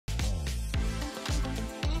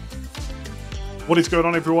What is going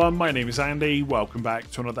on, everyone? My name is Andy. Welcome back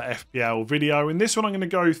to another FPL video. In this one, I'm going to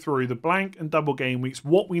go through the blank and double game weeks,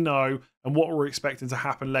 what we know and what we're expecting to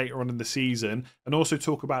happen later on in the season, and also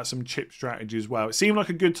talk about some chip strategy as well. It seemed like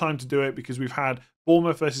a good time to do it because we've had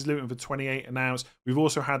Bournemouth versus Luton for 28 announced. We've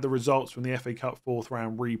also had the results from the FA Cup fourth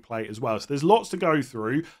round replay as well. So there's lots to go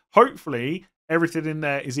through. Hopefully, everything in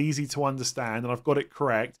there is easy to understand and I've got it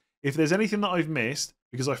correct. If there's anything that I've missed,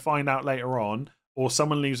 because I find out later on, or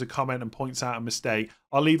someone leaves a comment and points out a mistake,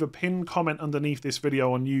 I'll leave a pinned comment underneath this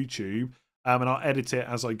video on YouTube and I'll edit it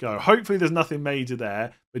as I go. Hopefully there's nothing major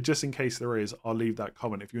there, but just in case there is, I'll leave that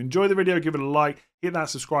comment. If you enjoy the video, give it a like, hit that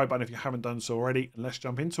subscribe button if you haven't done so already, and let's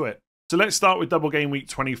jump into it. So let's start with double game week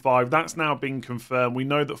 25. That's now been confirmed. We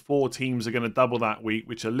know that 4 teams are going to double that week,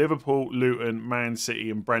 which are Liverpool, Luton, Man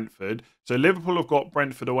City and Brentford. So Liverpool have got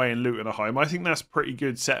Brentford away and Luton at home. I think that's a pretty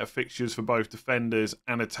good set of fixtures for both defenders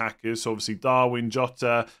and attackers. So obviously Darwin,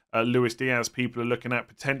 Jota, Luis Diaz, people are looking at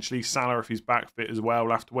potentially Salah if he's back fit as well.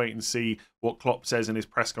 We'll have to wait and see what Klopp says in his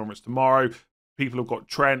press conference tomorrow. People have got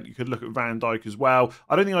Trent. You could look at Van Dijk as well.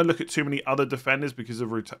 I don't think I'd look at too many other defenders because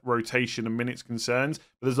of rotation and minutes concerns.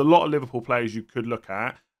 But there's a lot of Liverpool players you could look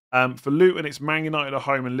at. For Luton, it's Man United at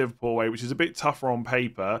home and Liverpool away, which is a bit tougher on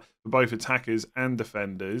paper for both attackers and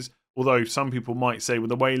defenders. Although some people might say, with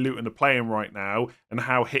the way Luton are playing right now and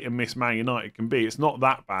how hit and miss Man United can be, it's not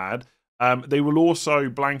that bad. They will also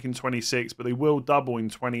blank in 26, but they will double in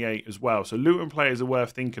 28 as well. So Luton players are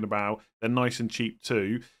worth thinking about. They're nice and cheap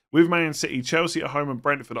too. With Man City, Chelsea at home and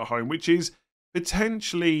Brentford at home, which is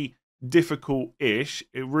potentially difficult-ish.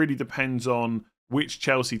 It really depends on which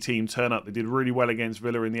Chelsea team turn up. They did really well against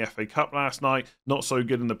Villa in the FA Cup last night. Not so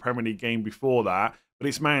good in the Premier League game before that. But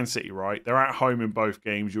it's Man City, right? They're at home in both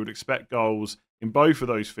games. You would expect goals in both of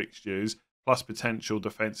those fixtures, plus potential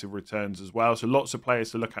defensive returns as well. So lots of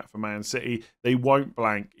players to look at for Man City. They won't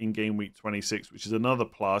blank in game week 26, which is another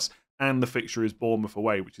plus. And the fixture is Bournemouth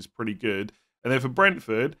away, which is pretty good. And then for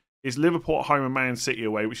Brentford, it's Liverpool at home and Man City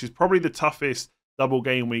away, which is probably the toughest double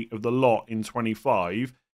game week of the lot in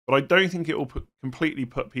 25. But I don't think it will completely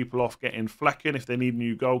put people off getting Flecken if they need a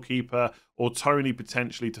new goalkeeper, or Tony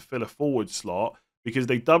potentially to fill a forward slot, because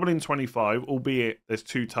they double in 25, albeit there's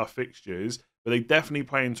 2 tough fixtures, but they definitely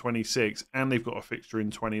play in 26 and they've got a fixture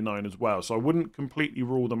in 29 as well. So I wouldn't completely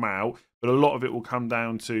rule them out, but a lot of it will come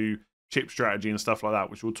down to chip strategy and stuff like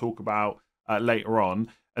that, which we'll talk about later on.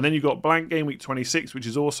 And then you've got blank game week 26, which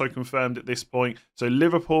is also confirmed at this point. So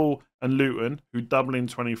Liverpool and Luton, who double in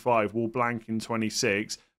 25, will blank in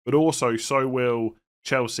 26. But also so will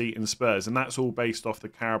Chelsea and Spurs. And that's all based off the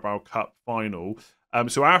Carabao Cup final.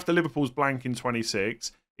 So after Liverpool's blank in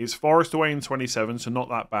 26, it's Forest away in 27, so not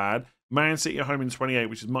that bad. Man City at home in 28,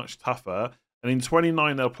 which is much tougher. And in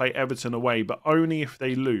 29, they'll play Everton away, but only if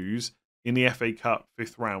they lose in the FA Cup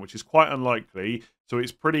 5th round, which is quite unlikely. So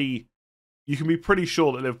it's pretty... You can be pretty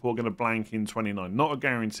sure that Liverpool are going to blank in 29. Not a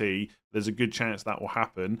guarantee. There's a good chance that will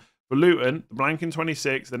happen. For Luton, the blank in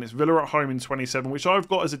 26. Then it's Villa at home in 27, which I've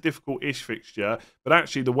got as a difficult-ish fixture. But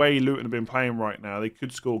actually, the way Luton have been playing right now, they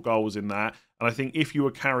could score goals in that. And I think if you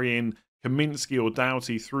were carrying Kaminsky or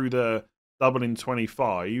Doughty through the double in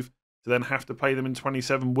 25, to then have to play them in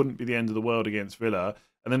 27 wouldn't be the end of the world against Villa.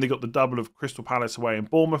 And then they got the double of Crystal Palace away and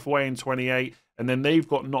Bournemouth away in 28. And then they've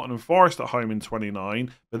got Nottingham Forest at home in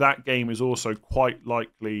 29. But that game is also quite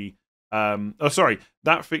likely...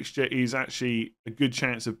 that fixture is actually a good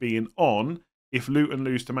chance of being on if Luton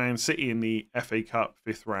lose to Man City in the FA Cup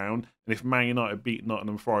 5th round and if Man United beat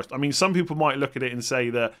Nottingham Forest. I mean, some people might look at it and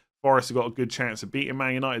say that Forest have got a good chance of beating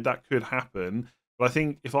Man United. That could happen. But I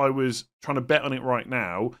think if I was trying to bet on it right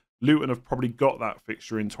now, Luton have probably got that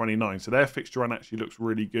fixture in 29. So their fixture run actually looks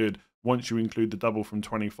really good once you include the double from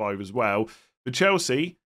 25 as well. For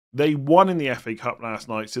Chelsea, they won in the FA Cup last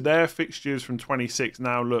night. So their fixtures from 26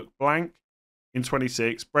 now look blank in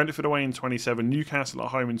 26, Brentford away in 27, Newcastle at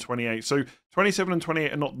home in 28. So 27 and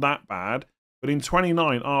 28 are not that bad. But in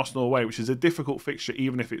 29, Arsenal away, which is a difficult fixture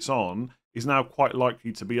even if it's on, is now quite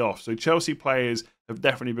likely to be off. So Chelsea players have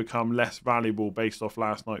definitely become less valuable based off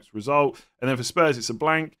last night's result. And then for Spurs, it's a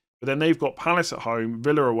blank. But then they've got Palace at home,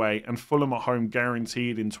 Villa away, and Fulham at home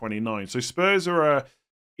guaranteed in 29. So Spurs are an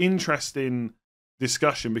interesting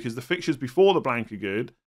discussion because the fixtures before the blank are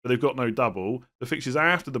good, but they've got no double. The fixtures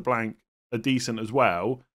after the blank are decent as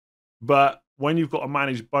well. But when you've got to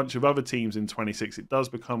manage a bunch of other teams in 26, it does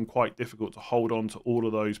become quite difficult to hold on to all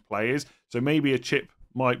of those players. So maybe a chip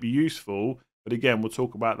might be useful. But again, we'll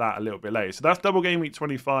talk about that a little bit later. So that's double game week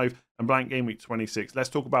 25 and blank game week 26. Let's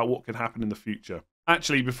talk about what could happen in the future.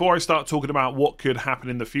 Actually, before I start talking about what could happen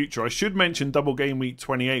in the future, I should mention double game week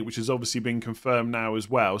 28, which has obviously been confirmed now as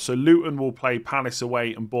well. So Luton will play Palace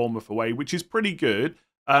away and Bournemouth away, which is pretty good.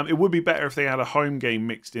 It would be better if they had a home game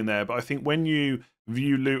mixed in there, but I think when you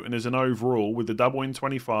view Luton as an overall with the double in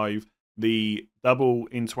 25, the double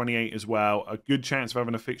in 28 as well, a good chance of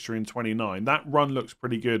having a fixture in 29. That run looks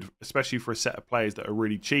pretty good, especially for a set of players that are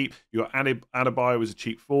really cheap. You got Adebayo as a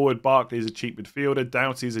cheap forward, Barkley is a cheap midfielder,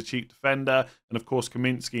 Doughty is a cheap defender, and of course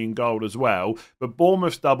Kaminsky in goal as well. But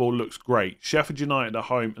Bournemouth's double looks great. Sheffield United at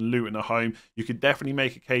home and Luton at home. You could definitely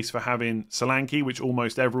make a case for having Solanke, which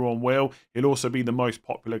almost everyone will. He'll also be the most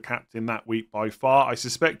popular captain that week by far. I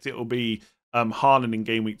suspect it will be Haaland in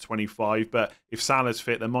game week 25, but if Salah's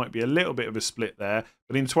fit, there might be a little bit of a split there.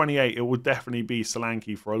 But in 28, it will definitely be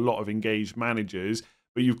Solanke for a lot of engaged managers.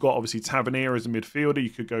 But you've got obviously Tavernier as a midfielder. You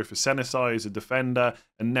could go for Senesi as a defender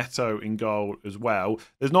and Neto in goal as well.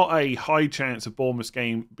 There's not a high chance of Bournemouth's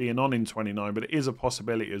game being on in 29, but it is a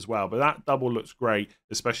possibility as well. But that double looks great,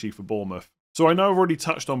 especially for Bournemouth. So I know I've already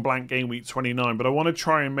touched on blank game week 29, but I want to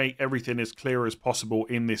try and make everything as clear as possible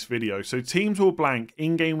in this video. So teams will blank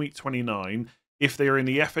in game week 29 if they are in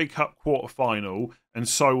the FA Cup quarter-final, and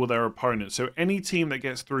so will their opponents. So any team that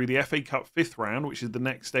gets through the FA Cup 5th round, which is the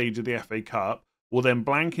next stage of the FA Cup, will then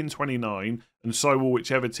blank in 29, and so will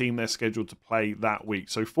whichever team they're scheduled to play that week.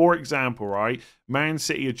 So for example, right, Man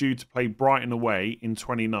City are due to play Brighton away in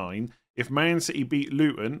 29. If Man City beat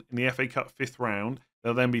Luton in the FA Cup 5th round,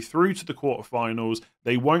 they'll then be through to the quarterfinals.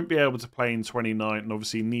 They won't be able to play in 29, and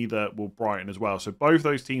obviously neither will Brighton as well. So both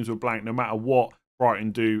those teams will blank no matter what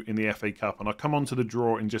Brighton do in the FA Cup. And I'll come on to the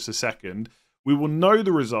draw in just a second. We will know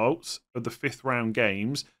the results of the 5th round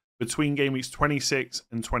games between game weeks 26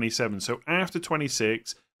 and 27. So after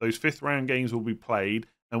 26, those 5th round games will be played,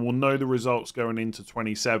 and we'll know the results going into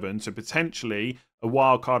 27. So potentially a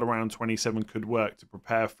wild card around 27 could work to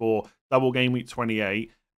prepare for double game week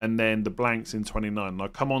 28 and then the blanks in 29. And I'll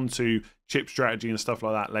come on to chip strategy and stuff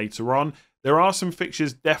like that later on. There are some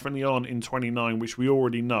fixtures definitely on in 29, which we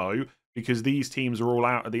already know because these teams are all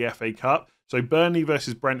out of the FA Cup. So Burnley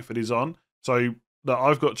versus Brentford is on. So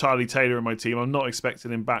I've got Charlie Taylor in my team. I'm not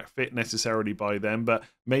expecting him back fit necessarily by then, but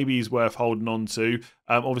maybe he's worth holding on to.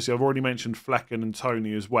 Obviously, I've already mentioned Flecken and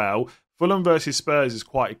Tony as well. Fulham versus Spurs is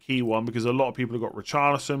quite a key one because a lot of people have got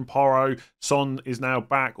Richarlison, Porro, Son is now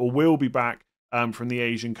back or will be back from the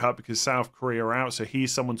Asian Cup because South Korea are out, so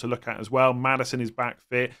he's someone to look at as well. Maddison is back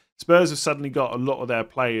fit. Spurs have suddenly got a lot of their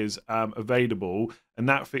players available, and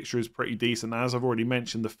that fixture is pretty decent. As I've already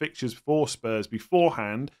mentioned, the fixtures for Spurs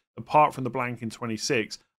beforehand, apart from the blank in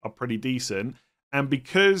 26, are pretty decent. And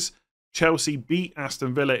because Chelsea beat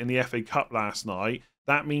Aston Villa in the FA Cup last night,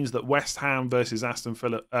 that means that West Ham versus Aston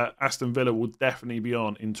Villa will definitely be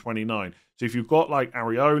on in 29. So if you've got like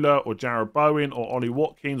Areola or Jarrod Bowen or Ollie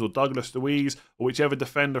Watkins or Douglas Luiz or whichever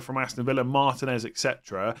defender from Aston Villa, Martinez,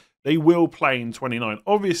 etc., they will play in 29.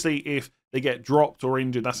 Obviously, if they get dropped or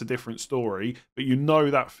injured, that's a different story. But you know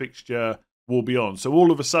that fixture will be on. So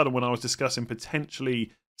all of a sudden, when I was discussing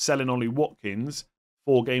potentially selling Ollie Watkins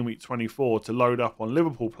for game week 24 to load up on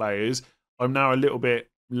Liverpool players, I'm now a little bit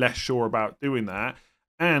less sure about doing that.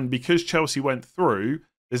 And because Chelsea went through,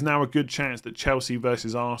 there's now a good chance that Chelsea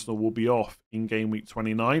versus Arsenal will be off in game week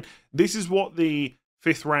 29. This is what the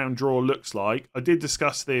 5th round draw looks like. I did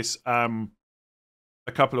discuss this a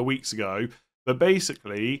couple of weeks ago, but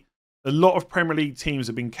basically a lot of Premier League teams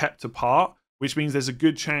have been kept apart, which means there's a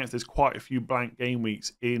good chance there's quite a few blank game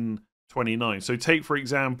weeks in 29. So take, for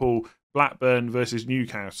example, Blackburn versus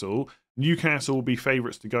Newcastle. Newcastle will be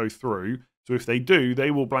favourites to go through. So if they do, they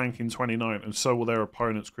will blank in 29, and so will their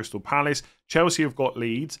opponents, Crystal Palace. Chelsea have got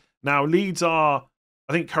Leeds. Now, Leeds are,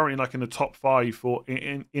 I think, currently like in the top 5 for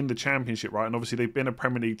in the Championship, right? And obviously, they've been a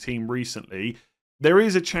Premier League team recently. There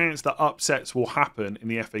is a chance that upsets will happen in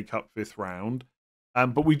the FA Cup 5th round,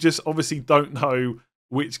 but we just obviously don't know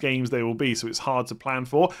which games they will be, so it's hard to plan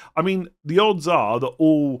for. I mean, the odds are that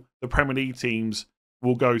all the Premier League teams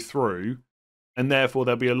will go through, and therefore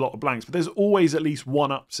there'll be a lot of blanks. But there's always at least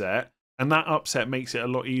one upset, and that upset makes it a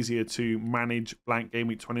lot easier to manage blank game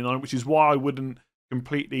week 29, which is why I wouldn't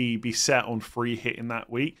completely be set on free hit in that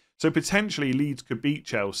week. So potentially Leeds could beat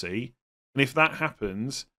Chelsea, and if that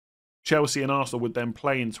happens, Chelsea and Arsenal would then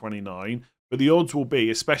play in 29. But the odds will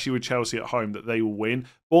be, especially with Chelsea at home, that they will win.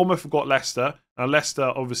 Bournemouth have got Leicester. Now,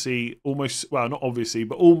 Leicester obviously not obviously,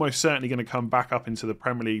 but almost certainly going to come back up into the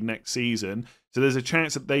Premier League next season. So there's a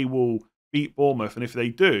chance that they will beat Bournemouth. And if they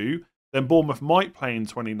do, then Bournemouth might play in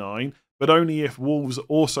 29, but only if Wolves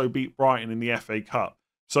also beat Brighton in the FA Cup.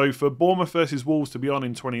 So for Bournemouth versus Wolves to be on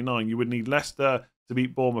in 29, you would need Leicester to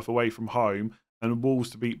beat Bournemouth away from home and Wolves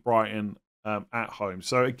to beat Brighton at home.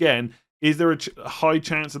 So again, is there a high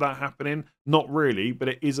chance of that happening? Not really, but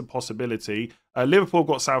it is a possibility. Liverpool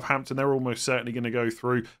got Southampton. They're almost certainly going to go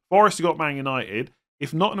through. Forest have got Man United.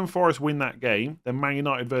 If Nottingham Forest win that game, then Man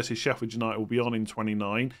United versus Sheffield United will be on in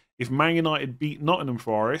 29. If Man United beat Nottingham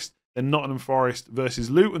Forest, then Nottingham Forest versus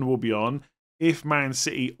Luton will be on. If Man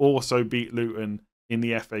City also beat Luton in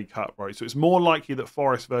the FA Cup, right? So it's more likely that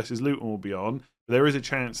Forest versus Luton will be on. But there is a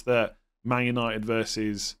chance that Man United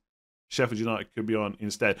versus Sheffield United could be on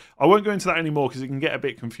instead. I won't go into that anymore because it can get a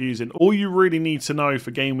bit confusing. All you really need to know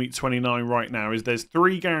for Game Week 29 right now is there's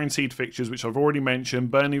 3 guaranteed fixtures, which I've already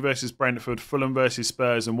mentioned: Burnley versus Brentford, Fulham versus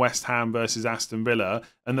Spurs, and West Ham versus Aston Villa.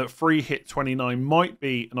 And that free hit 29 might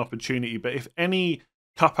be an opportunity, but if any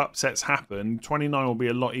cup upsets happen, 29 will be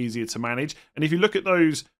a lot easier to manage. And if you look at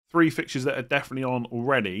those 3 fixtures that are definitely on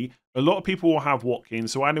already, a lot of people will have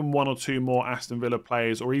Watkins, so adding 1 or 2 more Aston Villa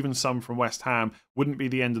players or even some from West Ham wouldn't be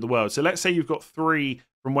the end of the world. So let's say you've got 3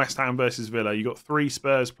 from West Ham versus Villa, you've got 3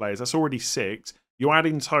 Spurs players, that's already 6. You add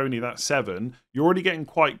in Tony, that's 7. You're already getting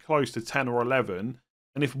quite close to 10 or 11.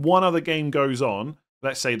 And if one other game goes on,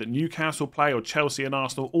 let's say that Newcastle play or Chelsea and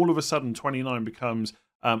Arsenal, all of a sudden 29 becomes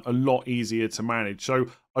a lot easier to manage. So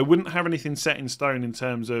I wouldn't have anything set in stone in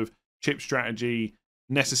terms of chip strategy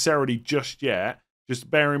necessarily just yet.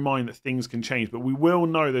 Just bear in mind that things can change, but we will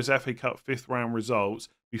know those FA Cup 5th round results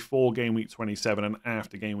before Game Week 27 and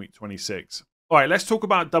after Game Week 26. All right, let's talk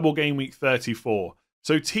about double Game Week 34.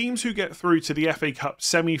 So teams who get through to the FA Cup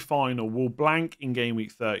semi-final will blank in Game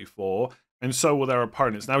Week 34, and so will their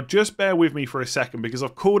opponents. Now, just bear with me for a second because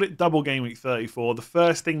I've called it double Game Week 34. The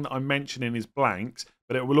first thing that I'm mentioning is blanks,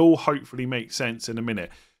 but it will all hopefully make sense in a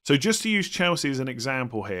minute. So just to use Chelsea as an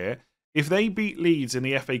example here, if they beat Leeds in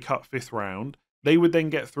the FA Cup 5th round, they would then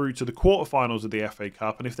get through to the quarterfinals of the FA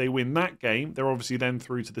Cup. And if they win that game, they're obviously then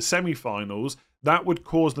through to the semi-finals. That would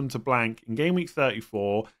cause them to blank in Game Week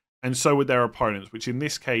 34, and so would their opponents, which in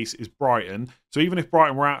this case is Brighton. So even if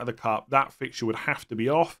Brighton were out of the Cup, that fixture would have to be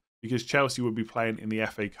off because Chelsea would be playing in the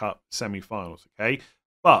FA Cup semi-finals, okay?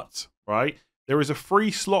 But, right, there is a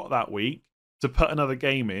free slot that week to put another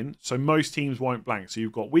game in, so most teams won't blank. So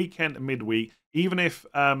you've got weekend and midweek. Even if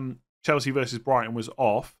Chelsea versus Brighton was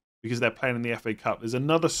off because they're playing in the FA Cup, there's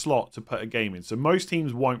another slot to put a game in. So most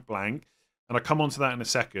teams won't blank, and I'll come on to that in a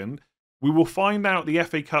second. We will find out the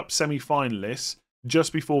FA Cup semi-finalists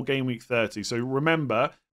just before Game Week 30. So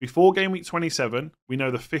remember, before Game Week 27, we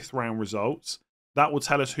know the 5th round results. That will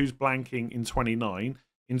tell us who's blanking in 29.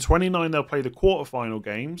 In 29, they'll play the quarterfinal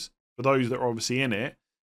games for those that are obviously in it.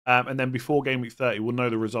 And then before Game Week 30, we'll know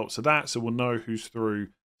the results of that. So we'll know who's through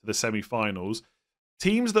to the semi-finals.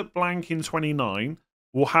 Teams that blank in 29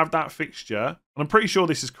 will have that fixture. And I'm pretty sure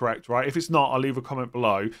this is correct, right? If it's not, I'll leave a comment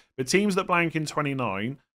below. But teams that blank in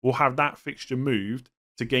 29 will have that fixture moved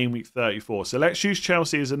to Game Week 34. So let's use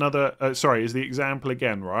Chelsea as another, as the example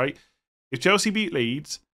again, right? If Chelsea beat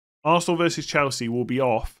Leeds, Arsenal versus Chelsea will be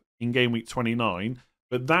off in Game Week 29,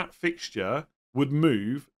 but that fixture would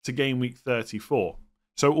move to Game Week 34.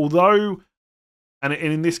 So although, and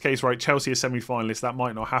in this case, right, Chelsea are semi-finalists, that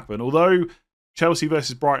might not happen. Although Chelsea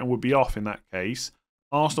versus Brighton would be off in that case,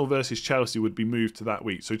 Arsenal versus Chelsea would be moved to that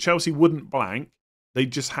week. So Chelsea wouldn't blank,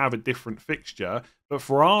 they'd just have a different fixture. But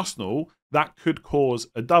for Arsenal, that could cause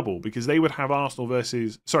a double because they would have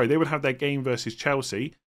they would have their game versus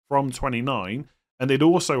Chelsea from 29, and they'd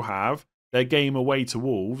also have their game away to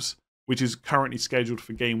Wolves, which is currently scheduled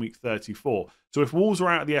for Game Week 34. So if Wolves are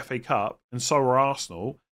out of the FA Cup and so are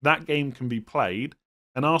Arsenal, that game can be played,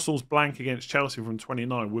 and Arsenal's blank against Chelsea from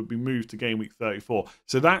 29 would be moved to Game Week 34.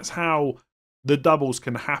 So that's how the doubles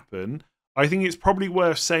can happen. I think it's probably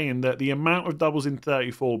worth saying that the amount of doubles in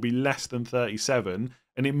 34 will be less than 37,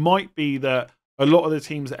 and it might be that a lot of the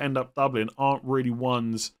teams that end up doubling aren't really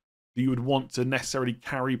ones that you would want to necessarily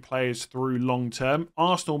carry players through long term.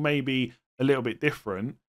 Arsenal may be a little bit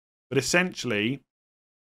different, but essentially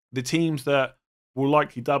the teams that will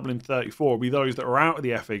likely double in 34 will be those that are out of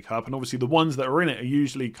the FA Cup, and obviously the ones that are in it are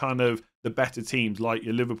usually kind of the better teams like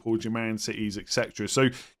your Liverpool, your Man Cities, etc. So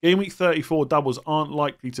Game Week 34 doubles aren't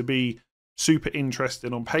likely to be super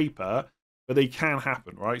interesting on paper, but they can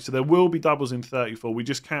happen, right? So there will be doubles in 34. We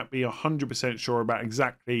just can't be 100% sure about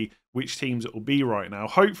exactly which teams it will be right now.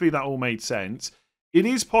 Hopefully that all made sense. It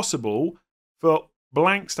is possible for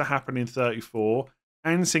blanks to happen in 34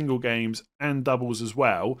 and single games and doubles as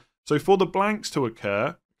well. So for the blanks to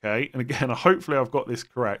occur, okay, and again, hopefully I've got this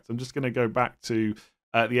correct. I'm just going to go back to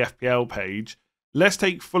the FPL page. Let's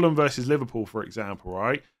take Fulham versus Liverpool, for example,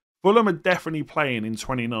 right? Fulham are definitely playing in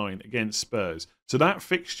 29 against Spurs. So that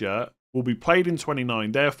fixture will be played in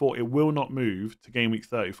 29. Therefore, it will not move to Game Week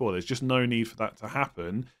 34. There's just no need for that to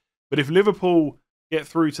happen. But if Liverpool get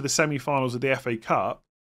through to the semi-finals of the FA Cup,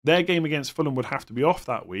 their game against Fulham would have to be off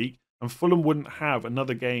that week, and Fulham wouldn't have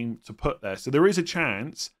another game to put there. So there is a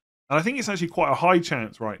chance, and I think it's actually quite a high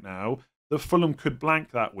chance right now, that Fulham could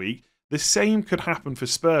blank that week. The same could happen for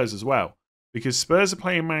Spurs as well, because Spurs are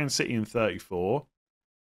playing Man City in 34.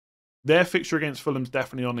 Their fixture against Fulham's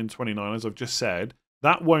definitely on in 29, as I've just said.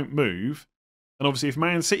 That won't move. And obviously, if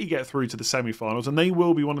Man City get through to the semi-finals, and they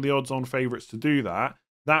will be one of the odds-on favourites to do that,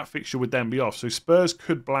 that fixture would then be off. So Spurs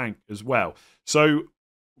could blank as well. So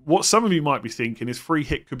what some of you might be thinking is free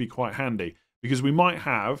hit could be quite handy, because we might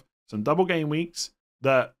have some double game weeks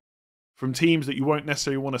that from teams that you won't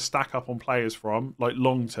necessarily want to stack up on players from, like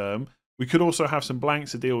long-term. We could also have some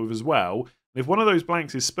blanks to deal with as well. And if one of those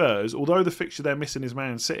blanks is Spurs, although the fixture they're missing is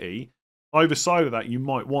Man City, either side of that, you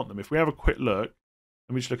might want them. If we have a quick look,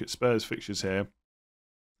 let me just look at Spurs fixtures here.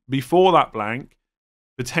 Before that blank,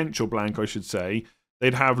 potential blank, I should say,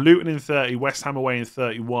 they'd have Luton in 30, West Ham away in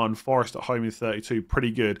 31, Forest at home in 32.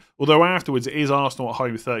 Pretty good. Although afterwards, it is Arsenal at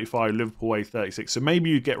home in 35, Liverpool away 36. So maybe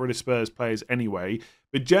you get rid of Spurs players anyway.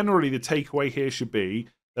 But generally, the takeaway here should be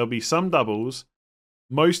there'll be some doubles.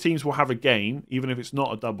 Most teams will have a game, even if it's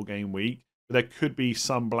not a double game week. But there could be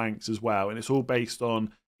some blanks as well. And it's all based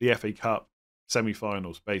on the FA Cup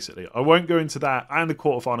semi-finals, basically. I won't go into that, and the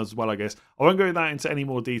quarterfinals as well, I guess. I won't go into any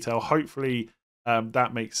more detail. Hopefully,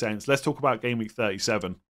 that makes sense. Let's talk about Game Week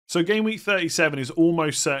 37. So Game Week 37 is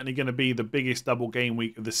almost certainly going to be the biggest double game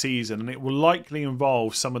week of the season, and it will likely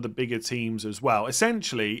involve some of the bigger teams as well.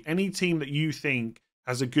 Essentially, any team that you think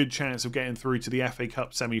has a good chance of getting through to the FA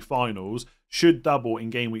Cup semi-finals should double in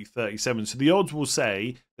Game Week 37. So the odds will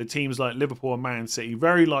say that teams like Liverpool and Man City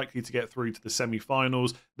very likely to get through to the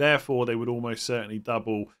semi-finals. Therefore, they would almost certainly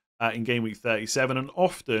double in Game Week 37. And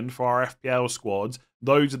often for our FPL squads,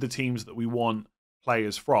 those are the teams that we want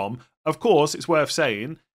players from. Of course, it's worth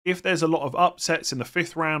saying, if there's a lot of upsets in the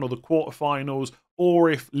 5th round or the quarterfinals, or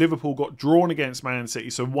if Liverpool got drawn against Man City,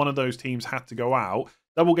 so one of those teams had to go out,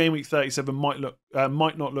 double Game Week 37 might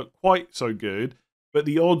not look quite so good, but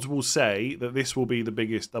the odds will say that this will be the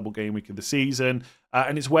biggest double game week of the season,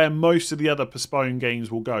 and it's where most of the other postponed games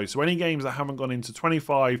will go. So any games that haven't gone into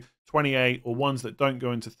 25, 28, or ones that don't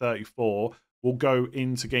go into 34 will go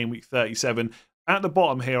into Game Week 37. At the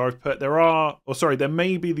bottom here, I've put there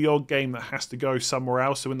may be the odd game that has to go somewhere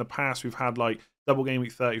else. So in the past, we've had like double Game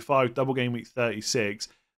Week 35, double Game Week 36.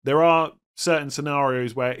 There are certain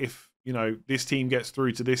scenarios where if this team gets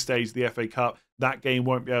through to this stage of the FA Cup, that game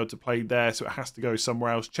won't be able to play there, so it has to go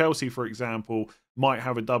somewhere else. Chelsea, for example, might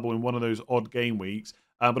have a double in one of those odd game weeks,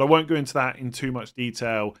 but I won't go into that in too much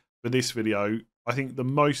detail for this video. I think the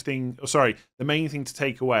main thing to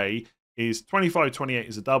take away is 25-28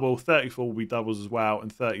 is a double, 34 will be doubles as well,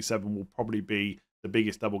 and 37 will probably be the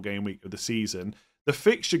biggest double game week of the season. The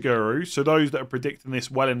fixture guru, so those that are predicting this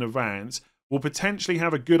well in advance, will potentially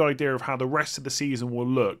have a good idea of how the rest of the season will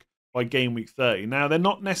look by Game Week 30. Now, they're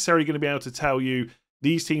not necessarily going to be able to tell you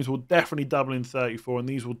these teams will definitely double in 34 and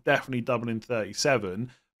these will definitely double in 37,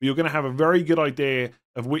 but you're going to have a very good idea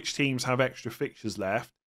of which teams have extra fixtures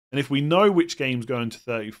left. And if we know which games go into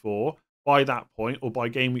 34 by that point, or by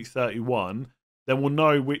Game Week 31, then we'll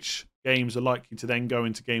know which games are likely to then go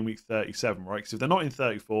into Game Week 37, right? Because if they're not in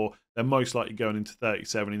 34, they're most likely going into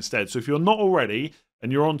 37 instead. So if you're not already,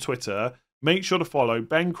 and you're on Twitter, make sure to follow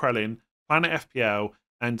Ben Krellin, Planet FPL,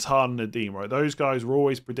 and Tarn Nadeem, right? Those guys were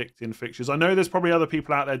always predicting fixtures. I know there's probably other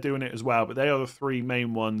people out there doing it as well, but they are the 3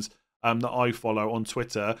 main ones that I follow on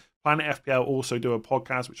Twitter. Planet FPL also do a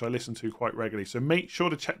podcast, which I listen to quite regularly. So make sure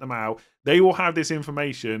to check them out. They will have this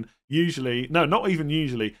information usually, no, not even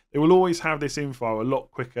usually. They will always have this info a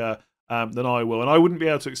lot quicker than I will. And I wouldn't be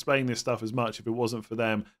able to explain this stuff as much if it wasn't for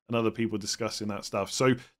them and other people discussing that stuff.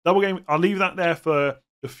 So double game, I'll leave that there for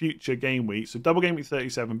the future game week. So double game week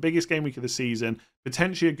 37, biggest game week of the season,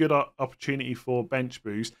 potentially a good opportunity for bench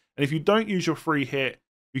boost. And if you don't use your free hit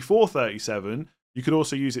before 37, you could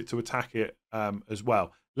also use it to attack it as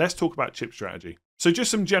well. Let's talk about chip strategy. So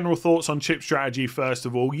just some general thoughts on chip strategy first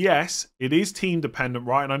of all. Yes, it is team dependent,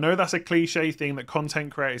 right? And I know that's a cliche thing that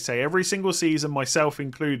content creators say every single season, myself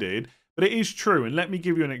included, but it is true. And let me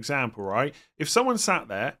give you an example, right? If someone sat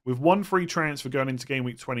there with 1 free transfer going into game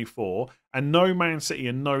week 24 and no Man City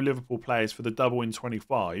and no Liverpool players for the double in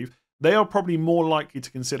 25, they are probably more likely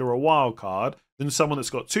to consider a wild card than someone that's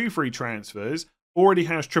got 2 free transfers, already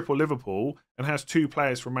has triple Liverpool, and has 2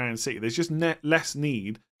 players from Man City. There's just less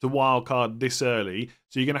need to wild card this early.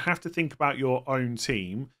 So you're going to have to think about your own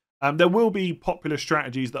team. There will be popular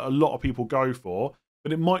strategies that a lot of people go for,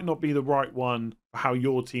 but it might not be the right one for how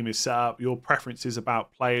your team is set up, your preferences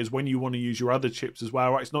about players, when you want to use your other chips as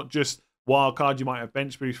well, right? It's not just wildcard. You might have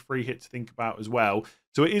bench boost, free hit to think about as well.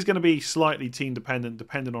 So it is going to be slightly team dependent,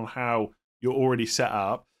 depending on how you're already set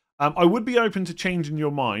up. I would be open to changing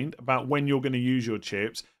your mind about when you're going to use your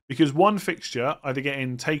chips, because one fixture, either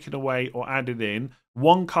getting taken away or added in,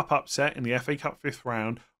 one cup upset in the FA Cup 5th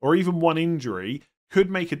round, or even one injury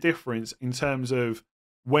could make a difference in terms of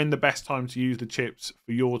when the best time to use the chips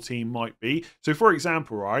for your team might be. So, for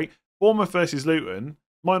example, right, Bournemouth versus Luton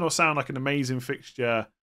might not sound like an amazing fixture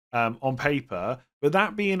on paper, but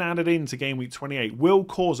that being added into Game Week 28 will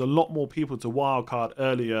cause a lot more people to wildcard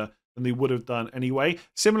earlier than they would have done anyway.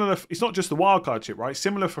 Similar, it's not just the wildcard chip, right?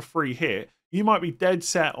 Similar for free hit. You might be dead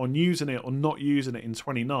set on using it or not using it in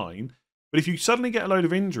 29, but if you suddenly get a load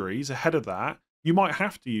of injuries ahead of that, you might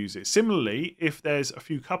have to use it. Similarly, if there's a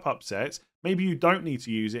few cup upsets, maybe you don't need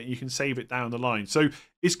to use it and you can save it down the line. So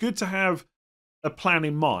it's good to have a plan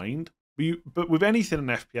in mind, but with anything in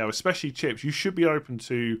FPL, especially chips, you should be open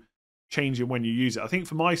to changing when you use it. I think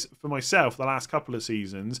for myself, the last couple of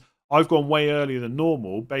seasons, I've gone way earlier than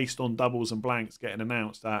normal based on doubles and blanks getting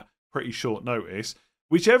announced at pretty short notice.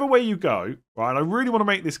 Whichever way you go, right, and I really want to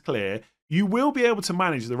make this clear, you will be able to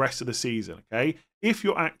manage the rest of the season, okay? If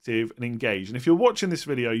you're active and engaged. And if you're watching this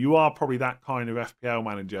video, you are probably that kind of FPL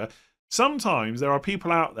manager. Sometimes there are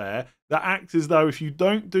people out there that act as though if you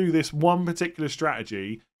don't do this one particular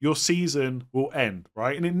strategy, your season will end,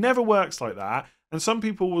 right? And it never works like that. And some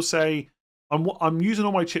people will say, I'm using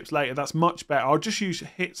all my chips later, that's much better. I'll just use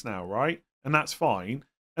hits now, right? And that's fine.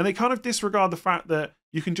 And they kind of disregard the fact that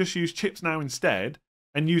you can just use chips now instead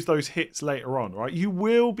and use those hits later on, right? You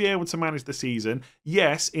will be able to manage the season.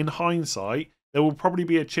 Yes, in hindsight, there will probably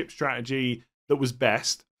be a chip strategy that was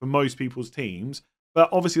best for most people's teams. But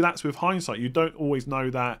obviously that's with hindsight. You don't always know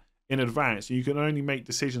that in advance. You can only make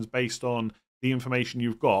decisions based on the information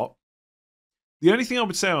you've got. The only thing I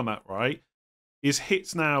would say on that, right, is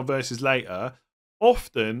hits now versus later.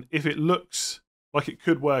 Often, if it looks like it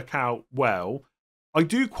could work out well, I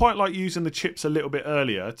do quite like using the chips a little bit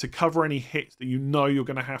earlier to cover any hits that you know you're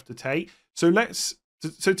going to have to take. So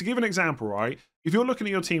to give an example, right, if you're looking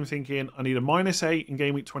at your team thinking, I need a -8 in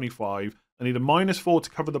Game Week 25, I need a -4 to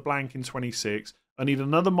cover the blank in 26, I need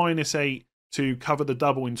another -8 to cover the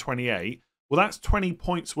double in 28, well, that's 20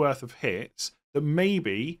 points worth of hits that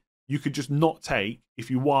maybe you could just not take if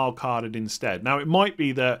you wildcarded instead. Now, it might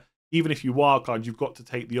be that even if you wildcard, you've got to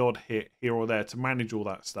take the odd hit here or there to manage all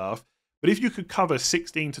that stuff. But if you could cover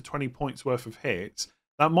 16 to 20 points worth of hits,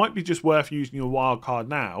 that might be just worth using your wildcard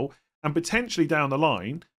now. And potentially down the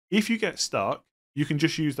line, if you get stuck, you can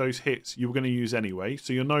just use those hits you were going to use anyway,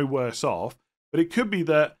 so you're no worse off. But it could be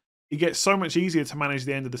that it gets so much easier to manage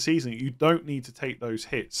the end of the season that you don't need to take those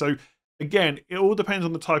hits. So again, it all depends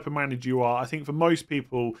on the type of manager you are. I think for most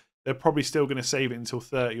people, they're probably still going to save it until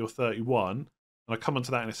 30 or 31. And I'll come on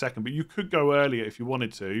to that in a second. But you could go earlier if you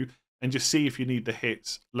wanted to and just see if you need the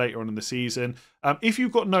hits later on in the season. If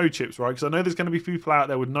you've got no chips, right, because I know there's going to be people out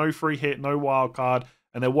there with no free hit, no wild card,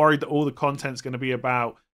 and they're worried that all the content's going to be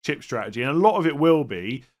about chip strategy. And a lot of it will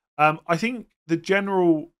be. I think the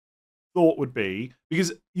general thought would be,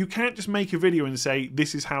 because you can't just make a video and say,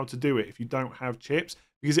 this is how to do it if you don't have chips,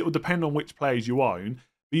 because it will depend on which players you own.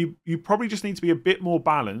 But you probably just need to be a bit more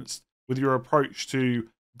balanced with your approach to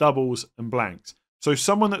doubles and blanks. So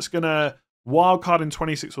someone that's going to wildcard in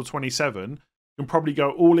 26 or 27 can probably go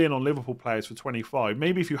all in on Liverpool players for 25.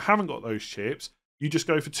 Maybe if you haven't got those chips, you just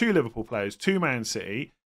go for 2 Liverpool players, 2 Man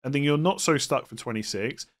City, and then you're not so stuck for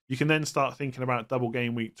 26. You can then start thinking about double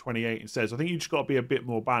game week 28 instead. So I think you just got to be a bit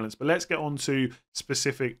more balanced. But let's get on to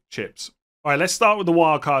specific chips. All right, let's start with the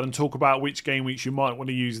wildcard and talk about which game weeks you might want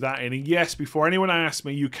to use that in. And yes, before anyone asks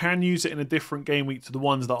me, you can use it in a different game week to the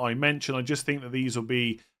ones that I mentioned. I just think that these will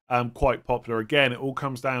be quite popular. Again, it all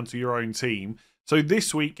comes down to your own team. So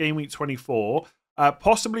this week, game week 24,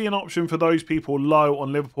 possibly an option for those people low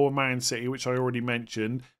on Liverpool and Man City, which I already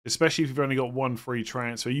mentioned, especially if you've only got 1 free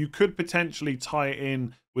transfer. You could potentially tie it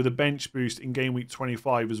in with a bench boost in game week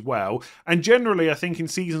 25 as well. And generally, I think in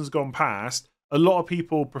seasons gone past, a lot of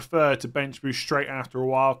people prefer to bench boost straight after a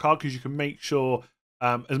wild card because you can make sure,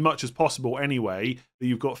 as much as possible anyway, that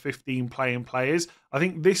you've got 15 playing players. I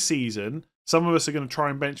think this season, some of us are going to try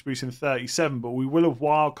and bench boost in 37, but we will have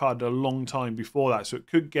wildcarded a long time before that, so it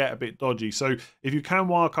could get a bit dodgy. So if you can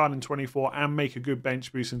wildcard in 24 and make a good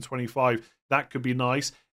bench boost in 25, that could be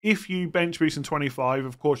nice. If you bench boost in 25,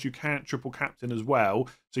 of course, you can't triple captain as well,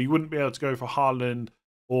 so you wouldn't be able to go for Haaland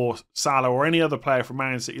or Salah or any other player from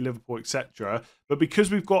Man City, Liverpool, etc. But because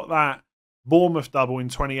we've got that Bournemouth double in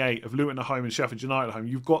 28 of Luton at home and Sheffield United at home,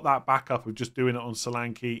 you've got that backup of just doing it on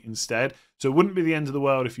Solanke instead. So it wouldn't be the end of the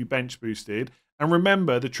world if you bench boosted. And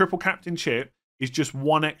remember, the triple captain chip is just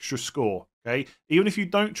one extra score, okay? Even if you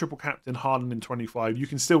don't triple captain Haaland in 25, you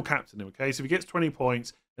can still captain him, okay? So if he gets 20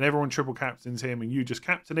 points and everyone triple captains him and you just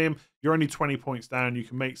captain him, you're only 20 points down. You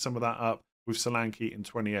can make some of that up with Solanke in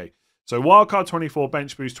 28. So wildcard 24,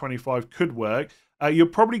 bench boost 25 could work. It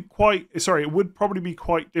would probably be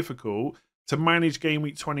quite difficult to manage game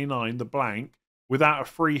week 29, the blank, without a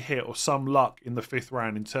free hit or some luck in the 5th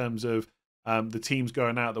round in terms of the teams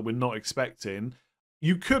going out that we're not expecting.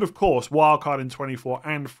 You could, of course, wildcard in 24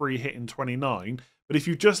 and free hit in 29. But if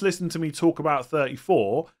you just listened to me talk about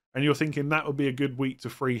 34 and you're thinking that would be a good week to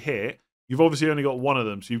free hit, you've obviously only got one of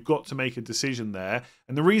them. So you've got to make a decision there.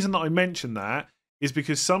 And the reason that I mention that is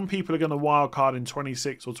because some people are going to wildcard in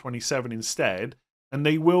 26 or 27 instead. And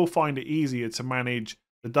they will find it easier to manage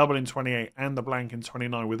the double in 28 and the blank in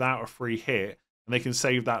 29 without a free hit. And they can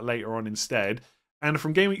save that later on instead. And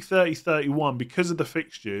from game week 30-31, because of the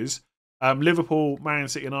fixtures, Liverpool, Man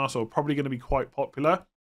City and Arsenal are probably going to be quite popular.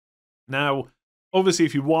 Now, obviously,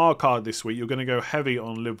 if you wildcard this week, you're going to go heavy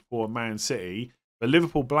on Liverpool and Man City. But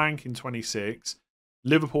Liverpool blank in 26.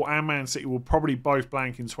 Liverpool and Man City will probably both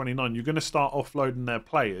blank in 29. You're going to start offloading their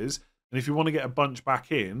players. And if you want to get a bunch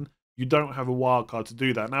back in, you don't have a wildcard to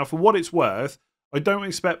do that. Now, for what it's worth, I don't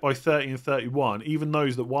expect by 30 and 31, even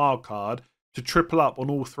those that wildcard, to triple up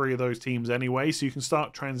on all 3 of those teams anyway. So you can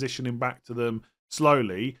start transitioning back to them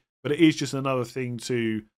slowly. But it is just another thing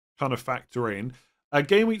to kind of factor in.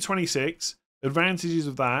 Game week 26, advantages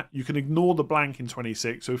of that, you can ignore the blank in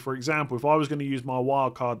 26. So, for example, if I was going to use my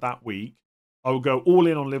wild card that week, I would go all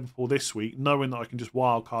in on Liverpool this week, knowing that I can just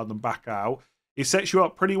wild card them back out. It sets you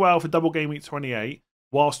up pretty well for double game week 28,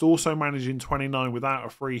 whilst also managing 29 without a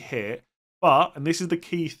free hit. But, and this is the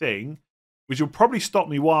key thing, which will probably stop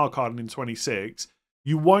me wild carding in 26,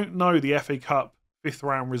 you won't know the FA Cup 5th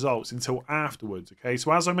round results until afterwards, okay?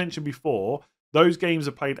 So as I mentioned before, those games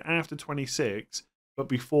are played after 26, but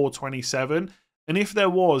before 27. And if there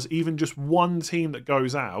was even just one team that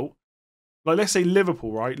goes out, like let's say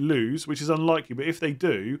Liverpool, right, lose, which is unlikely, but if they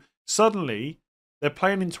do, suddenly they're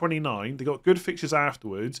playing in 29, they've got good fixtures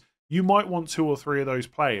afterwards, you might want 2 or 3 of those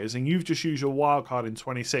players, and you've just used your wild card in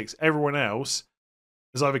 26. Everyone else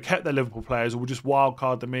has either kept their Liverpool players or will just wild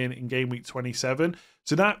card them in game week 27.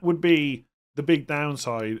 So that would be the big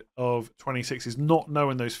downside of 26, is not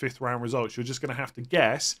knowing those 5th round results. You're just going to have to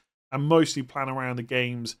guess and mostly plan around the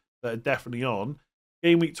games that are definitely on.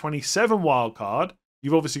 Game week 27 wildcard,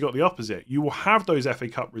 you've obviously got the opposite. You will have those FA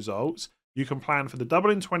Cup results. You can plan for the double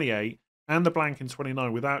in 28 and the blank in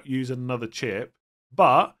 29 without using another chip.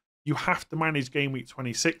 But you have to manage game week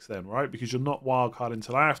 26 then, right? Because you're not wildcard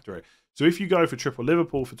until after it. So if you go for triple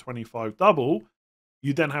Liverpool for 25 double,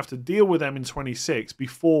 you then have to deal with them in 26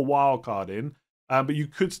 before wildcarding. But you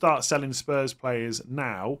could start selling Spurs players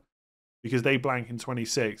now because they blank in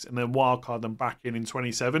 26 and then wildcard them back in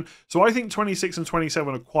 27. So I think 26 and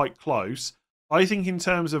 27 are quite close. I think in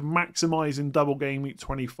terms of maximising double game week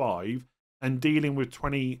 25 and dealing with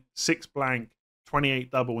 26 blank,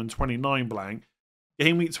 28 double and 29 blank,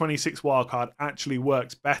 game week 26 wildcard actually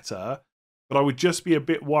works better. But I would just be a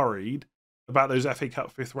bit worried about those FA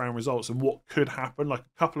Cup 5th round results and what could happen, like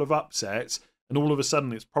a couple of upsets, and all of a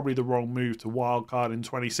sudden it's probably the wrong move to wildcard in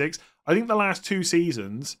 26. I think the last 2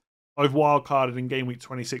 seasons, I've wildcarded in game week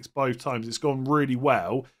 26 both times. It's gone really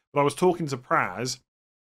well. But I was talking to Praz,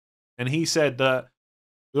 and he said that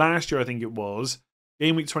last year, I think it was,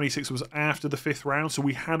 game week 26 was after the 5th round, so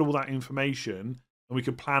we had all that information and we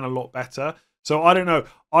could plan a lot better. So I don't know.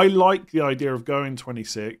 I like the idea of going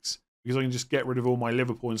 26 because I can just get rid of all my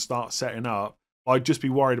Liverpool and start setting up. I'd just be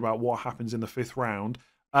worried about what happens in the 5th round.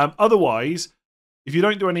 Otherwise, if you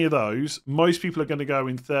don't do any of those, most people are going to go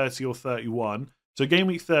in 30 or 31. So game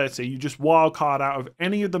week 30, you just wildcard out of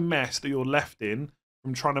any of the mess that you're left in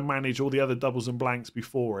from trying to manage all the other doubles and blanks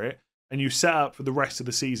before it, and you set up for the rest of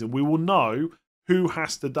the season. We will know who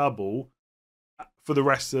has to double for the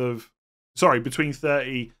rest of, between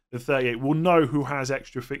 30 and 38. We'll know who has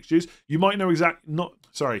extra fixtures. You might know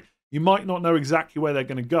you might not know exactly where they're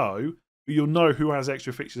going to go, but you'll know who has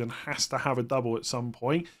extra fixtures and has to have a double at some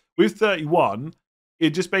point. With 31,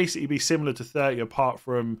 it'd just basically be similar to 30, apart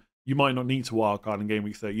from you might not need to wildcard in game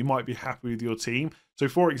week 30. You might be happy with your team. So,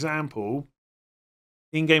 for example,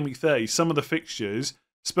 in game week 30, some of the fixtures,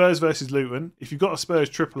 Spurs versus Luton. If you've got a Spurs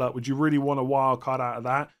triple up, would you really want a wildcard out of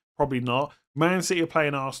that? Probably not. Man City are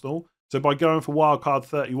playing Arsenal. So by going for wildcard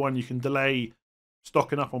 31, you can delay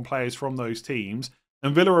stocking up on players from those teams.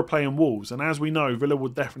 And Villa are playing Wolves. And as we know, Villa will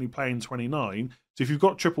definitely play in 29. So if you've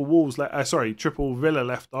got triple Villa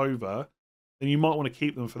left over, then you might want to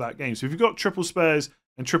keep them for that game. So if you've got triple Spurs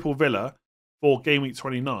and triple Villa for game week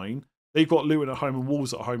 29, they've got Luton at home and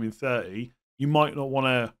Wolves at home in 30. you might not want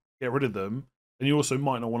to get rid of them. And you also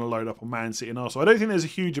might not want to load up on Man City and Arsenal. I don't think there's a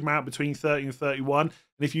huge amount between 30 and 31. And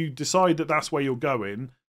if you decide that that's where you're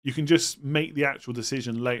going, you can just make the actual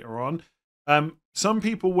decision later on. Some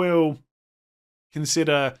people will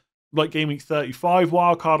consider like Game Week 35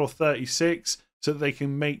 wildcard or 36 so that they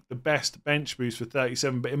can make the best bench boost for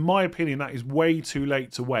 37. But in my opinion, that is way too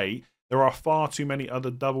late to wait. There are far too many other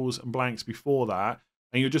doubles and blanks before that.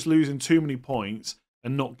 And you're just losing too many points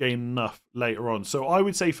and not gaining enough later on. So I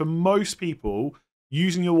would say for most people,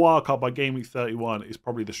 using your wildcard by Game Week 31 is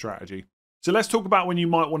probably the strategy. So let's talk about when you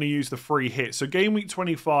might want to use the free hit. So Game Week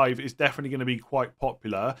 25 is definitely going to be quite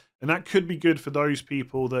popular. And that could be good for those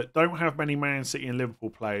people that don't have many Man City and Liverpool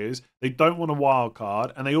players. They don't want a wild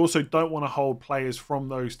card. And they also don't want to hold players from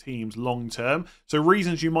those teams long term. So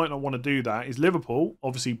reasons you might not want to do that is Liverpool,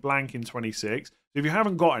 obviously blank in 26. So if you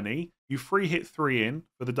haven't got any, you free hit 3 in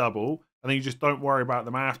for the double. And then you just don't worry about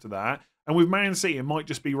them after that. And with Man City, it might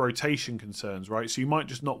just be rotation concerns, right? So you might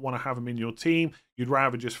just not want to have them in your team. You'd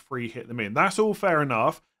rather just free hit them in. That's all fair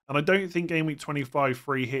enough. And I don't think Game Week 25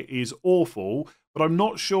 free hit is awful, but I'm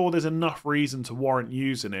not sure there's enough reason to warrant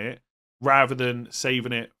using it rather than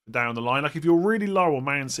saving it down the line. Like if you're really low on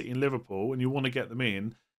Man City and Liverpool and you want to get them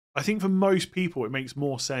in, I think for most people it makes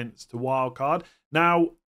more sense to wildcard. Now,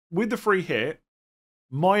 with the free hit,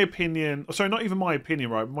 my opinion, sorry, not even my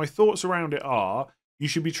opinion, right? But my thoughts around it are you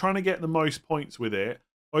should be trying to get the most points with it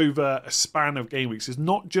over a span of game weeks. It's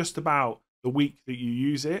not just about the week that you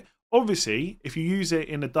use it. Obviously, if you use it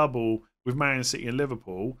in a double with Man City and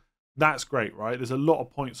Liverpool, that's great, right? There's a lot of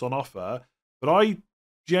points on offer. But I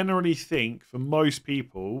generally think for most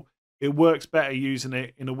people, it works better using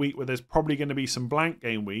it in a week where there's probably going to be some blank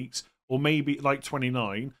game weeks, or maybe like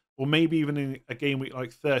 29, or maybe even in a game week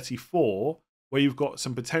like 34, where you've got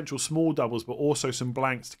some potential small doubles, but also some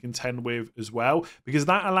blanks to contend with as well, because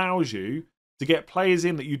that allows you to get players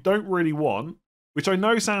in that you don't really want, which I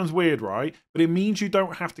know sounds weird, right? But it means you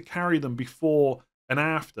don't have to carry them before and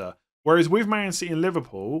after. Whereas with Man City and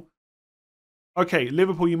Liverpool, okay,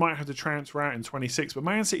 Liverpool you might have to transfer out in 26, but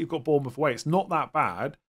Man City have got Bournemouth away. It's not that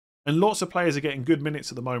bad. And lots of players are getting good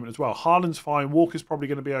minutes at the moment as well. Haaland's fine. Walker's probably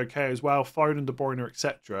going to be okay as well. Foden, De Bruyne,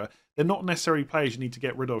 etc. They're not necessarily players you need to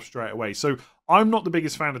get rid of straight away. So I'm not the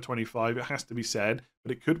biggest fan of 25. It has to be said,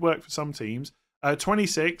 but it could work for some teams.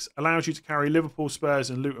 26 allows you to carry Liverpool,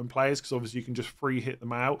 Spurs, and Luton players because obviously you can just free hit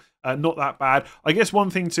them out. Not that bad. I guess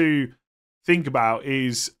one thing to think about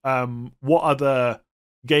is what other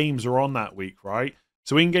games are on that week, right?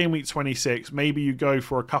 So in game week 26, maybe you go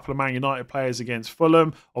for a couple of Man United players against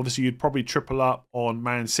Fulham. Obviously, you'd probably triple up on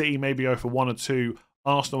Man City, maybe go for 1 or 2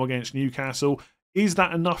 Arsenal against Newcastle. Is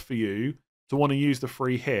that enough for you to want to use the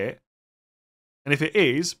free hit? And if it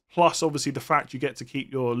is, plus obviously the fact you get to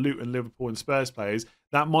keep your Luton, Liverpool and Spurs players,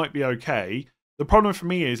 that might be okay. The problem for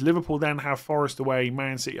me is Liverpool then have Forest away,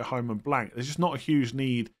 Man City at home and blank. There's just not a huge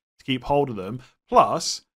need to keep hold of them.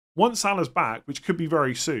 Plus, once Salah's back, which could be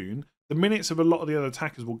very soon, the minutes of a lot of the other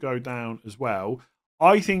attackers will go down as well.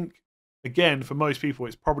 I think, again, for most people,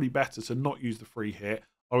 it's probably better to not use the free hit.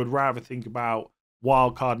 I would rather think about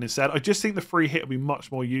wildcarding instead. I just think the free hit will be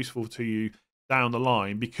much more useful to you down the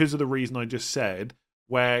line because of the reason I just said,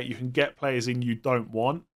 where you can get players in you don't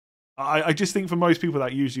want. I just think for most people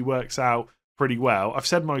that usually works out pretty well. I've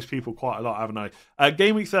said most people quite a lot, haven't I?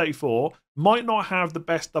 Game week 34 might not have the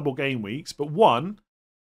best double game weeks, but one,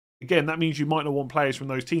 again, that means you might not want players from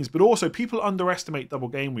those teams. But also, people underestimate double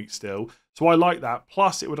game weeks still. So I like that.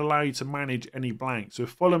 Plus, it would allow you to manage any blank. So if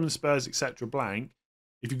Fulham and Spurs, etc. blank,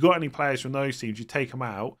 if you've got any players from those teams, you take them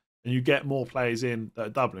out and you get more players in that are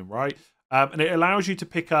doubling, right? And it allows you to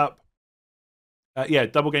pick up,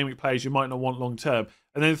 double game week players you might not want long term.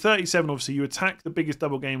 And then 37, obviously, you attack the biggest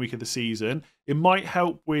double game week of the season. It might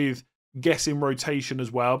help with guessing rotation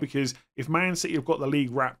as well, because if Man City have got the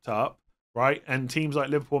league wrapped up, right, and teams like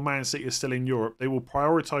Liverpool and Man City are still in Europe, they will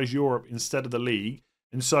prioritise Europe instead of the league.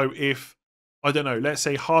 And so if, I don't know, let's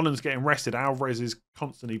say Haaland's getting rested, Alvarez is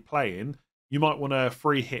constantly playing, you might want to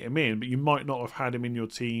free hit him in, but you might not have had him in your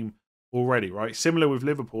team already, right? Similar with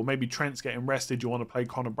Liverpool, maybe Trent's getting rested, you want to play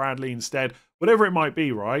Conor Bradley instead, whatever it might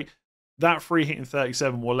be, right? That free hit in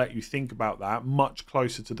 37 will let you think about that much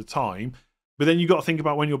closer to the time. But then you got to think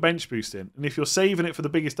about when you're bench boosting. And if you're saving it for the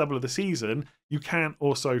biggest double of the season, you can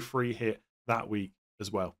also free hit that week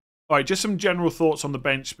as well. All right, just some general thoughts on the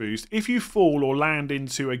bench boost. If you fall or land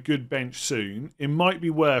into a good bench soon, it might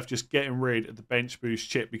be worth just getting rid of the bench boost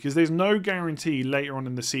chip because there's no guarantee later on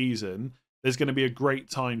in the season there's going to be a great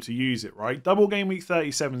time to use it, right? Double game week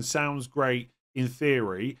 37 sounds great in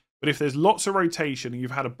theory, But if there's lots of rotation and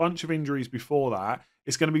you've had a bunch of injuries before that,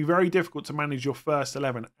 it's going to be very difficult to manage your first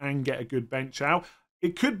 11 and get a good bench out.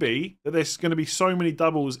 It could be that there's going to be so many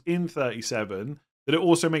doubles in 37 that it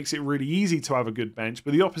also makes it really easy to have a good bench,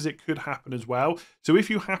 but the opposite could happen as well. So if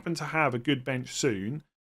you happen to have a good bench soon,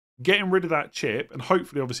 getting rid of that chip and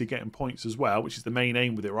hopefully obviously getting points as well, which is the main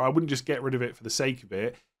aim with it, right? I wouldn't just get rid of it for the sake of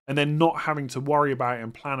it and then not having to worry about it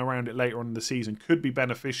and plan around it later on in the season could be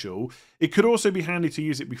beneficial. It could also be handy to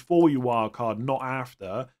use it before you wildcard, not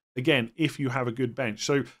after, again, if you have a good bench.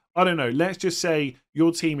 So I don't know, let's just say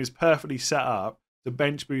your team is perfectly set up to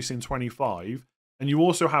bench boost in 25 and you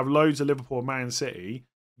also have loads of Liverpool and Man City.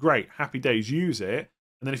 Great, happy days, use it.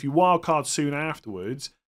 And then if you wildcard soon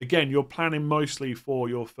afterwards, again, you're planning mostly for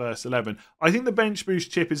your first 11. I think the bench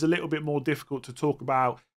boost chip is a little bit more difficult to talk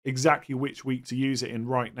about exactly which week to use it in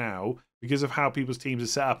right now because of how people's teams are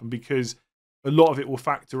set up and because a lot of it will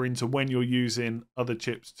factor into when you're using other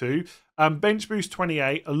chips too. Bench boost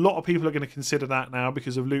 28, a lot of people are going to consider that now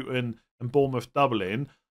because of Luton and Bournemouth doubling.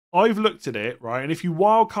 I've looked at it, right, and if you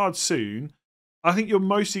wildcard soon, I think you're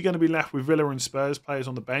mostly going to be left with Villa and Spurs players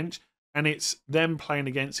on the bench, and it's them playing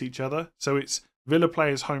against each other. So it's Villa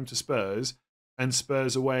players home to Spurs and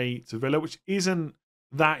Spurs away to Villa, which isn't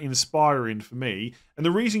that inspiring for me. And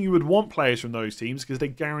the reason you would want players from those teams is because they're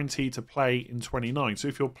guaranteed to play in 29. So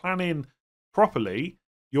if you're planning properly,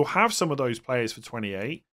 you'll have some of those players for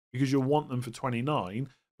 28 because you'll want them for 29.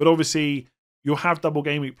 But obviously, you'll have double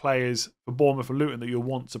game week players for Bournemouth and Luton that you'll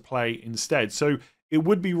want to play instead. So it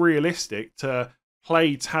would be realistic to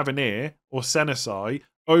play Tavernier or Senesi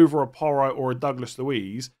over a Porro or a Douglas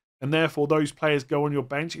Luiz, and therefore those players go on your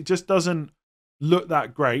bench. It just doesn't look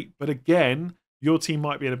that great, but again, your team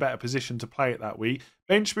might be in a better position to play it that week.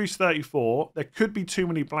 Bench boost 34, there could be too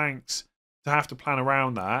many blanks to have to plan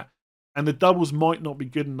around that, and the doubles might not be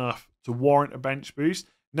good enough to warrant a bench boost.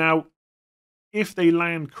 Now, if they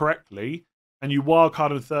land correctly, and you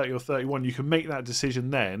wildcard in 30 or 31, you can make that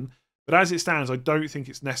decision then. But as it stands, I don't think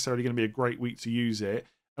it's necessarily going to be a great week to use it.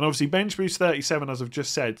 And obviously, bench boost 37, as I've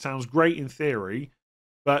just said, sounds great in theory,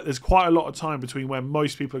 but there's quite a lot of time between when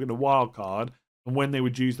most people are going to wildcard and when they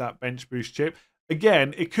would use that bench boost chip.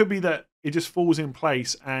 Again, it could be that it just falls in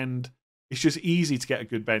place and it's just easy to get a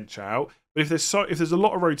good bench out. But if there's a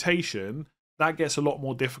lot of rotation, that gets a lot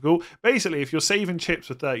more difficult. Basically, if you're saving chips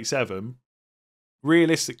for 37,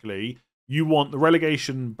 realistically, you want the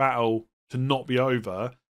relegation battle to not be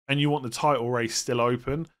over and you want the title race still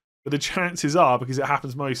open. But the chances are, because it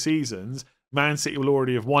happens most seasons, Man City will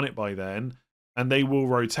already have won it by then and they will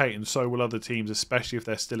rotate, and so will other teams, especially if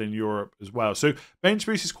they're still in Europe as well. So bench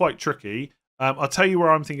boost is quite tricky. I'll tell you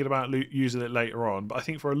where I'm thinking about using it later on, but I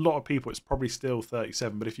think for a lot of people it's probably still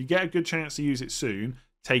 37. But if you get a good chance to use it soon,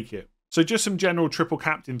 take it. So just some general triple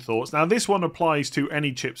captain thoughts. Now this one applies to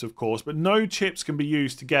any chips, of course, but no chips can be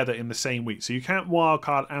used together in the same week. So you can't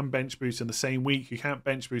wildcard and bench boost in the same week. You can't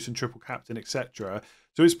bench boost and triple captain, etc.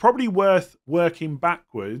 So it's probably worth working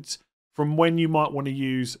backwards from when you might want to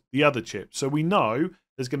use the other chips. So we know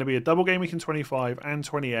there's going to be a double game week in 25 and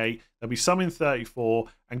 28. There'll be some in 34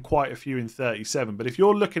 and quite a few in 37. But if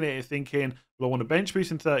you're looking at it thinking, well, I want a bench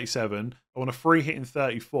boost in 37, I want a free hit in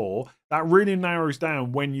 34, that really narrows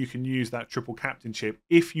down when you can use that triple captain chip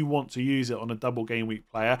if you want to use it on a double game week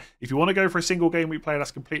player. If you want to go for a single game week player,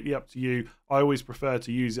 that's completely up to you. I always prefer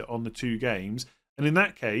to use it on the 2 games. And in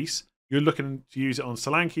that case, you're looking to use it on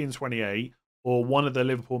Solanke in 28 or one of the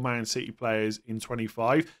Liverpool Man City players in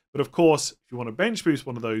 25. But of course, if you want to bench boost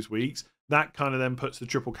one of those weeks, that kind of then puts the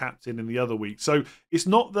triple captain in the other week. So it's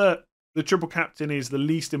not that the triple captain is the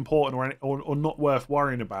least important or not worth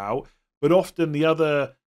worrying about, but often the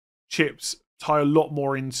other chips tie a lot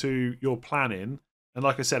more into your planning. And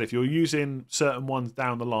like I said, if you're using certain ones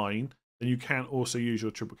down the line, then you can also use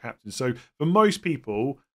your triple captain. So for most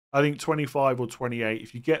people, I think 25 or 28,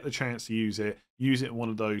 if you get the chance to use it in one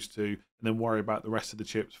of those two, and then worry about the rest of the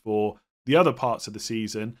chips for the other parts of the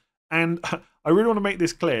season. And I really want to make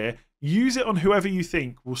this clear. Use it on whoever you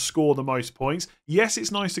think will score the most points. Yes,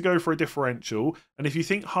 it's nice to go for a differential. And if you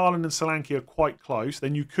think Haaland and Solanke are quite close,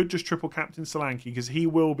 then you could just triple captain Solanke because he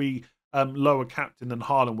will be lower captain than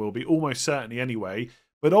Haaland will be, almost certainly anyway.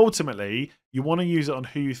 But ultimately, you want to use it on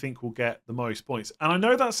who you think will get the most points. And I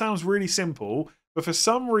know that sounds really simple, but for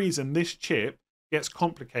some reason, this chip gets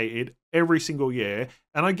complicated every single year.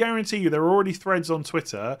 And I guarantee you there are already threads on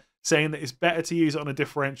Twitter saying that it's better to use it on a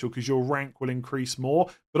differential because your rank will increase more.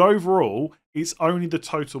 But overall, it's only the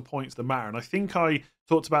total points that matter. And I think I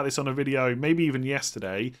talked about this on a video, maybe even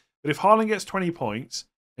yesterday, that if Haaland gets 20 points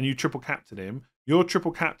and you triple captain him, your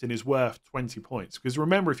triple captain is worth 20 points. Because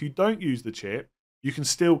remember, if you don't use the chip, you can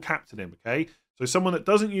still captain him, okay? So someone that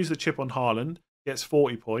doesn't use the chip on Haaland gets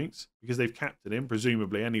 40 points because they've captained him,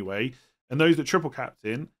 presumably anyway. And those that triple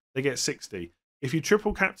captain, they get 60. If you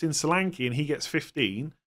triple captain Solanke and he gets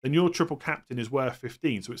 15, then your triple captain is worth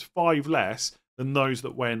 15. So it's 5 less than those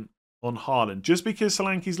that went on Haaland. Just because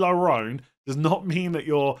Solanke's lower owned does not mean that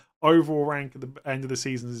your overall rank at the end of the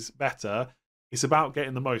season is better. It's about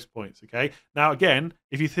getting the most points, okay? Now, again,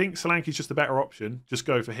 if you think Solanke's just a better option, just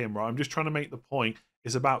go for him, right? I'm just trying to make the point.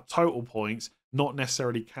 It's about total points, not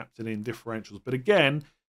necessarily captaining differentials. But again,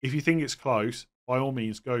 if you think it's close, by all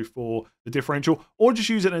means, go for the differential or just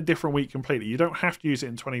use it in a different week completely. You don't have to use it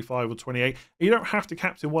in 25 or 28. You don't have to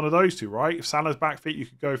captain one of those two, right? If Salah's back fit, you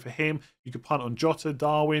could go for him. You could punt on Jota,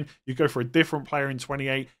 Darwin. You go for a different player in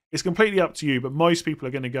 28. It's completely up to you, but most people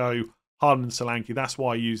are going to go Haaland and Solanke. That's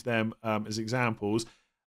why I use them as examples.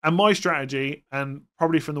 And my strategy, and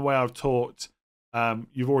probably from the way I've talked,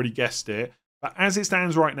 you've already guessed it, but as it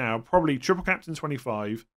stands right now, probably triple captain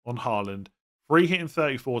 25 on Haaland, free hitting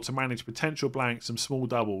 34 to manage potential blanks, some small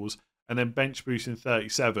doubles, and then bench boosting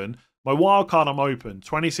 37. My wild card, I'm open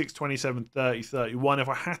 26, 27, 30, 31. If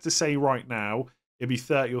I had to say right now, it'd be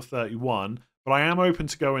 30 or 31, but I am open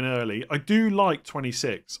to going early. I do like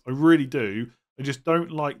 26. I really do. I just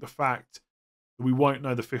don't like the fact that we won't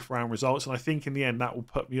know the 5th round results, and I think in the end that will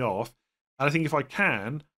put me off. And I think if I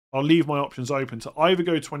can, I'll leave my options open to either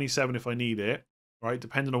go 27 if I need it, right,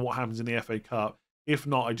 depending on what happens in the FA Cup. If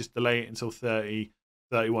not, I just delay it until 30,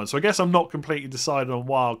 31. So I guess I'm not completely decided on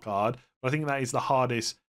wildcard, but I think that is the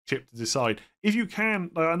hardest chip to decide. If you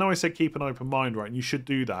can, I know I said keep an open mind, right, and you should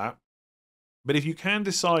do that, but if you can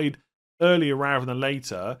decide earlier rather than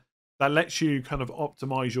later, that lets you kind of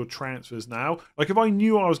optimize your transfers now. Like if I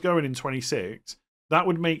knew I was going in 26, that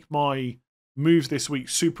would make my moves this week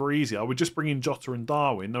super easy. I would just bring in Jota and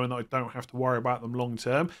Darwin, knowing that I don't have to worry about them long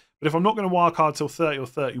term. But if I'm not going to wildcard till 30 or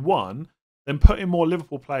 31, then putting more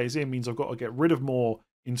Liverpool players in means I've got to get rid of more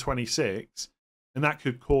in 26, and that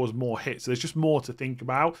could cause more hits. So there's just more to think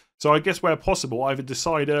about. So I guess where possible, either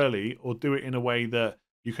decide early or do it in a way that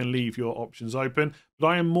you can leave your options open. But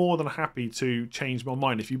I am more than happy to change my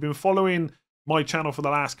mind. If you've been following my channel for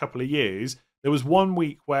the last couple of years, there was one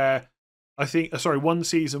week where one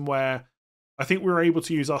season where I think we were able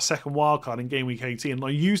to use our second wildcard in game week 18. And I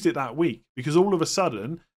used it that week because all of a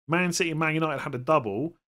sudden, Man City and Man United had a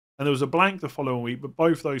double and there was a blank the following week, but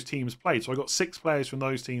both those teams played. So I got 6 players from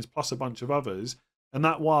those teams plus a bunch of others. And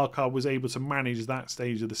that wildcard was able to manage that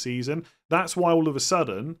stage of the season. That's why all of a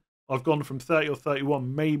sudden, I've gone from 30 or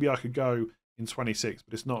 31. Maybe I could go in 26,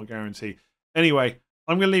 but it's not a guarantee. Anyway,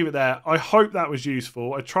 I'm going to leave it there. I hope that was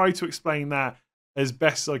useful. I tried to explain that as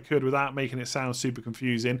best as I could without making it sound super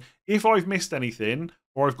confusing. If I've missed anything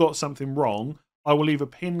or I've got something wrong, I will leave a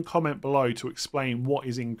pinned comment below to explain what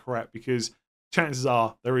is incorrect, because chances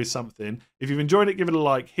are there is something. If you've enjoyed it, give it a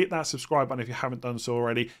like. Hit that subscribe button if you haven't done so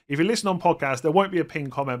already. If you listen on podcast, there won't be a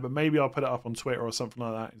pinned comment, but maybe I'll put it up on Twitter or something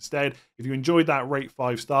like that instead. If you enjoyed that, rate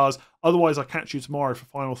 5 stars. Otherwise, I'll catch you tomorrow for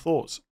final thoughts.